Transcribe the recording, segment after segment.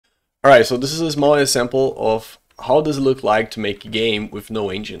Alright, so this is a small example of how does it look like to make a game with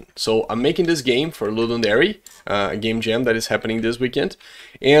no engine. So I'm making this game for Ludendary, a game jam that is happening this weekend,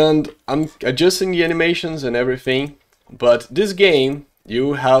 and I'm adjusting the animations and everything, but this game,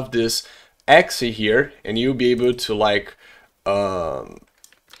 you have this axis here, and you'll be able to like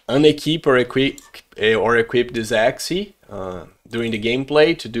unequip or equip this axis during the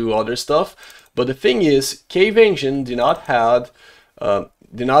gameplay to do other stuff. But the thing is, Cave Engine did not have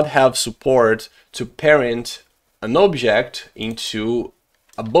support to parent an object into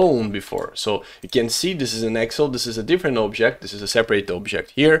a bone before. So you can see this is an Excel, this is a different object, this is a separate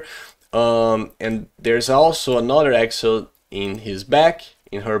object here. And there's also another Excel in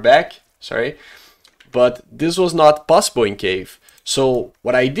her back, sorry. But this was not possible in Cave. So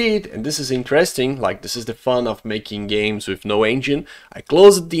what I did, and this is interesting, like this is the fun of making games with no engine, I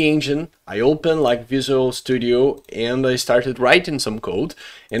closed the engine, I opened like Visual Studio, and I started writing some code,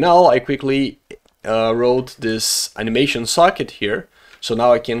 and now I quickly wrote this animation socket here. So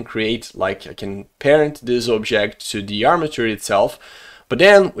now I can create, like I can parent this object to the armature itself, but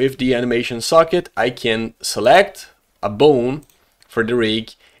then with the animation socket I can select a bone for the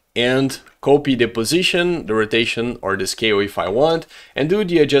rig and copy the position, the rotation, or the scale if I want, and do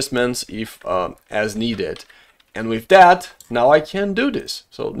the adjustments if as needed. And with that, now I can do this.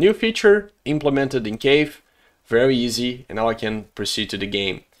 So new feature implemented in Cave, very easy, and now I can proceed to the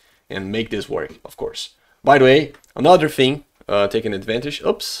game and make this work, of course. By the way, another thing, taking advantage,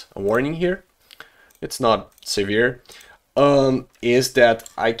 oops, a warning here, it's not severe, is that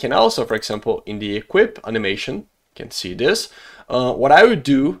I can also, for example, in the equip animation, you can see this, what I would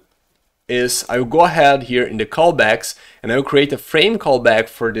do is I will go ahead here in the callbacks and I will create a frame callback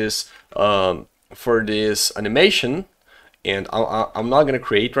for this animation, and I'm not going to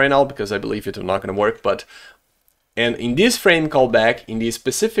create right now because I believe it's not going to work, and in this frame callback, in the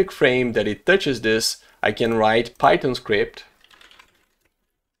specific frame that it touches this, I can write Python script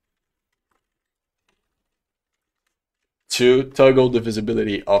to toggle the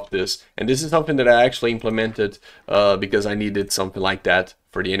visibility of this. And this is something that I actually implemented because I needed something like that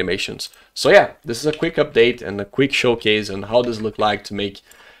for the animations. So yeah, this is a quick update and a quick showcase on how does it look like to make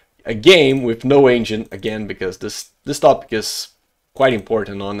a game with no engine, again, because this topic is quite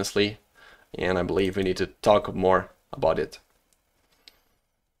important, honestly, and I believe we need to talk more about it.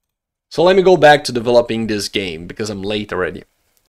 So let me go back to developing this game because I'm late already.